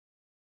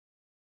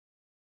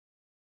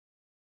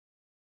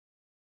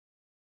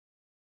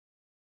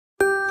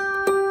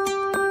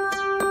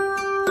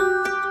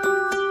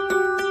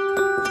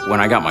When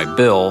I got my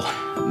bill,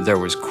 there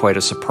was quite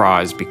a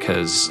surprise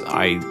because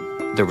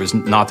there was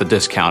not the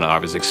discount I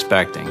was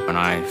expecting. And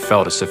I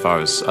felt as if I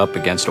was up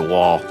against a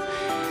wall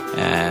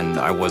and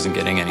I wasn't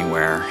getting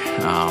anywhere.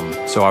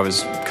 So I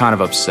was kind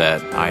of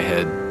upset. I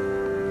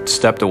had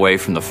stepped away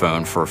from the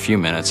phone for a few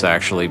minutes,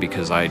 actually,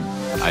 because I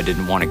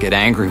didn't want to get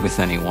angry with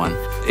anyone.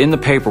 In the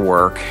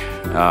paperwork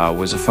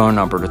was a phone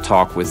number to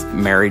talk with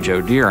Mary Jo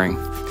Deering.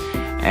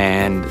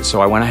 And so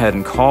I went ahead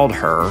and called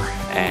her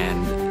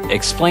and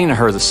explained to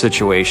her the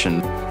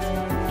situation.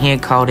 He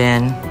had called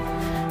in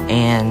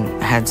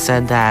and had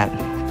said that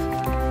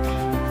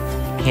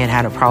he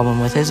had a problem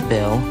with his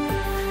bill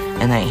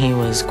and that he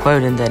was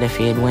quoted that if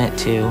he had went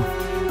to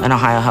an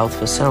OhioHealth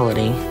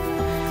facility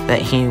that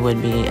he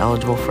would be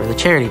eligible for the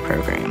charity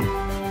program.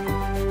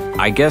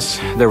 I guess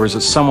there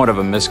was somewhat of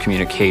a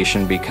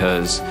miscommunication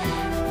because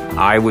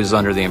I was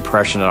under the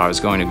impression that I was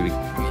going to be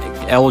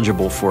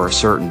eligible for a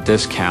certain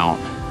discount,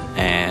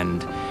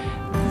 and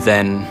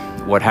then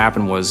what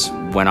happened was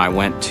when I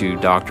went to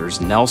Doctors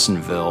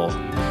Nelsonville,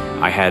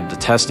 I had the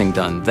testing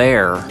done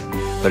there,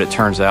 but it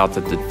turns out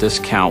that the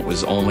discount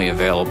was only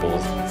available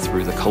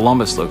through the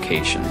Columbus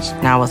locations.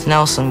 Now with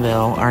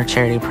Nelsonville, our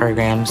charity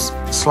program's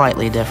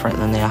slightly different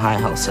than the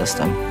OhioHealth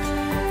system.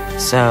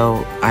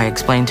 So I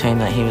explained to him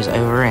that he was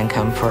over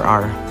income for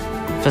our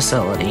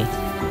facility,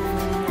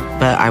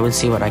 but I would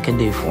see what I could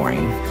do for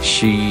him.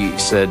 She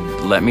said,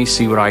 let me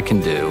see what I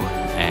can do,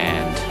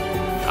 and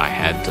I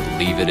had to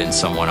leave it in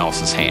someone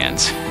else's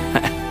hands.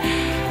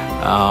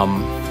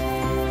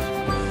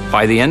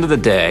 By the end of the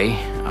day,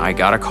 I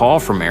got a call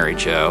from Mary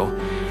Jo,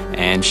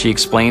 and she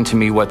explained to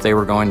me what they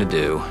were going to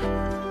do.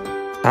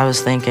 I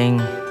was thinking,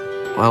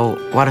 well,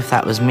 what if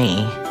that was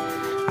me?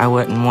 I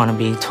wouldn't want to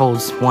be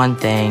told one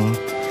thing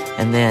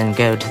and then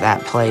go to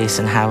that place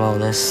and have all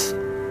this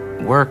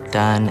work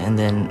done and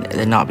then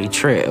it not be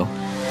true.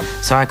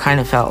 So I kind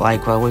of felt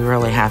like, well, we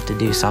really have to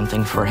do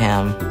something for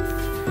him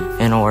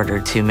in order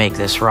to make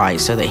this right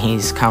so that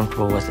he's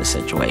comfortable with the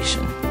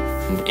situation.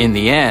 In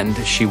the end,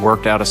 she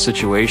worked out a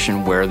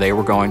situation where they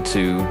were going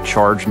to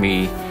charge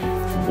me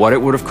what it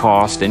would have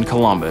cost in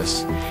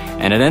Columbus,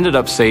 and it ended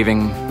up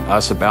saving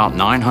us about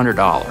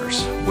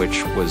 $900,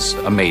 which was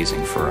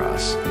amazing for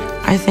us.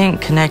 I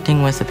think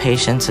connecting with the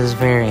patients is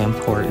very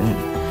important.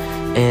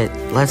 It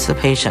lets the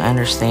patient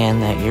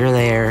understand that you're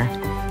there,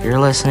 you're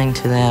listening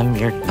to them,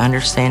 you're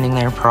understanding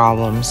their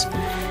problems,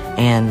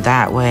 and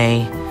that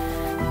way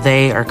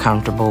they are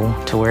comfortable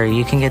to where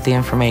you can get the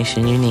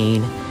information you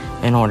need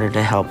in order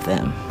to help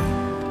them.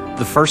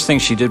 The first thing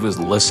she did was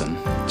listen.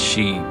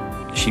 She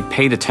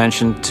paid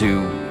attention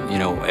to,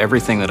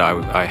 everything that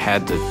I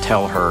had to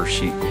tell her.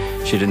 She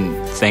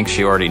didn't think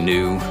she already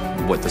knew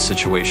what the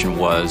situation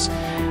was,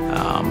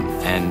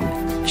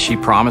 and she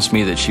promised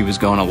me that she was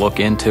going to look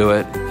into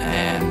it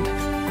and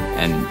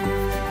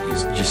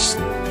just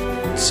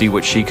see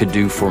what she could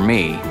do for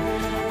me.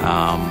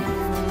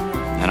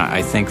 And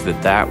I think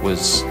that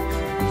was,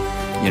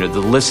 the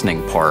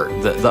listening part,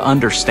 the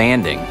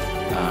understanding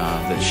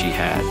that she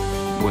had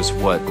was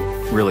what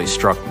really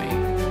struck me.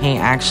 He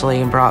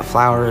actually brought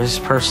flowers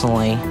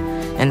personally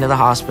into the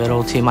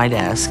hospital to my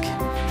desk.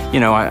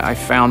 I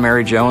found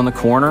Mary Jo in the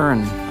corner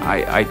and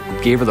I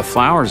gave her the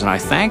flowers and I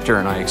thanked her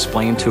and I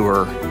explained to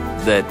her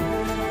that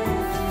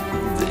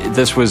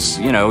this was,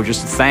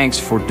 just thanks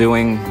for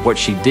doing what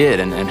she did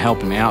and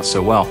helping me out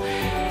so well.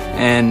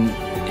 And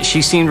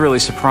she seemed really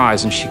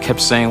surprised and she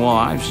kept saying, well,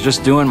 I was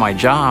just doing my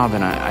job.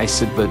 And I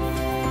said, but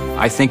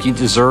I think you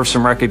deserve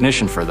some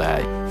recognition for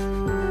that.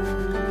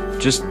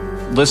 Just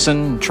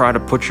listen, try to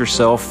put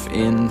yourself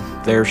in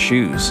their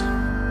shoes.